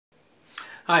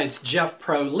Hi, it's Jeff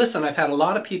Pro. Listen, I've had a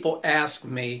lot of people ask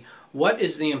me, what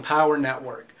is the Empower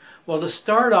Network? Well, to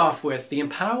start off with, the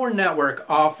Empower Network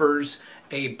offers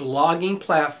a blogging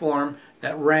platform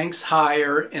that ranks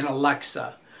higher in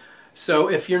Alexa. So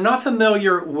if you're not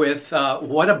familiar with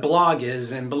what a blog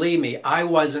is, and believe me, I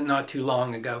wasn't not too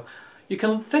long ago, you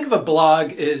can think of a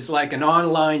blog as like an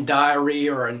online diary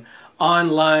or an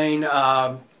online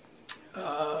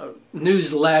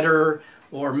newsletter,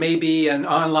 or maybe an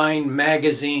online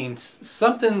magazine,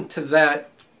 something to that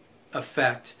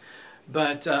effect.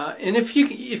 But and if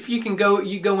you can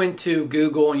go into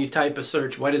Google and you type a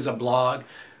search, what is a blog,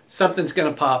 something's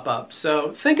going to pop up.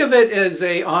 So think of it as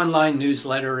a online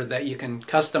newsletter that you can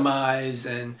customize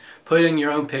and put in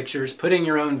your own pictures, put in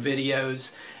your own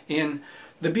videos. And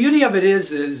the beauty of it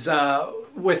is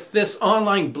with this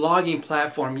online blogging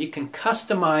platform, you can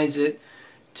customize it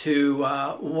to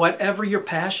whatever you're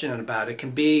passionate about. It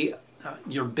can be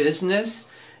your business,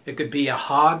 it could be a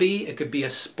hobby, it could be a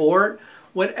sport,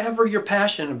 whatever you're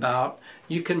passionate about,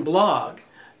 you can blog.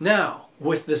 Now,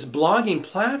 with this blogging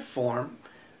platform,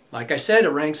 like I said, it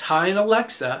ranks high in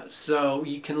Alexa, so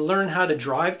you can learn how to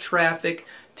drive traffic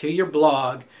to your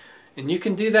blog. And you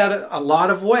can do that a lot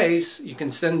of ways. You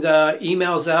can send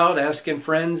emails out asking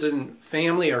friends and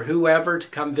family or whoever to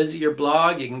come visit your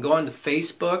blog. You can go onto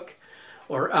Facebook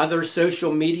or other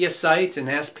social media sites and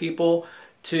ask people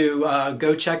to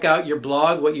go check out your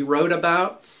blog, what you wrote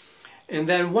about. And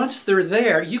then once they're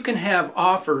there, you can have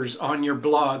offers on your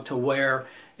blog to where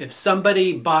if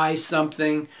somebody buys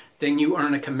something, then you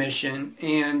earn a commission.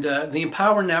 And the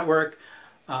Empower Network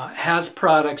has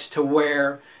products to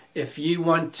where if you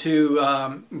want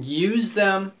to use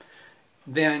them,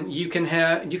 then you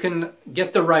can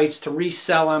get the rights to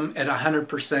resell them at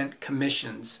 100%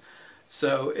 commissions.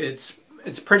 So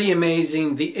it's pretty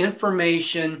amazing. The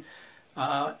information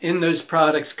in those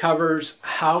products covers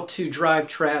how to drive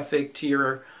traffic to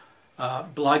your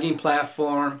blogging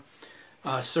platform,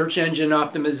 search engine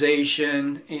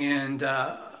optimization, and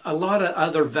a lot of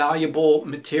other valuable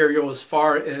material as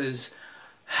far as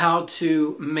how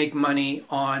to make money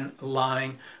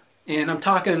online. And I'm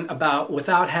talking about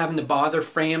without having to bother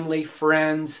family,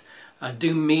 friends,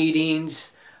 do meetings,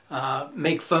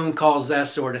 make phone calls, that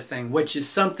sort of thing, which is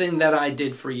something that I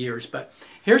did for years. But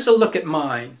here's a look at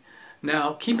mine.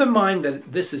 Now, keep in mind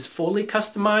that this is fully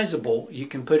customizable. You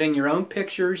can put in your own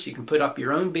pictures, you can put up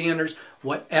your own banners,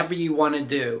 whatever you want to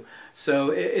do.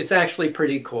 So it's actually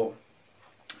pretty cool.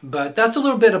 But that's a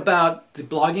little bit about the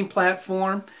blogging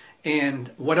platform and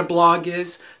what a blog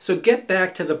is. So get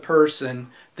back to the person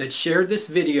that shared this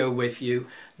video with you.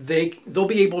 They'll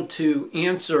be able to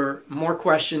answer more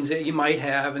questions that you might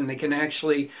have, and they can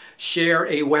actually share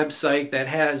a website that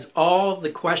has all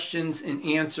the questions and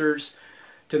answers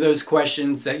to those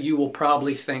questions that you will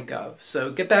probably think of.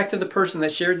 So get back to the person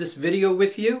that shared this video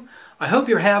with you. I hope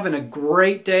you're having a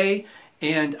great day,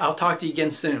 and I'll talk to you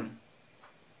again soon.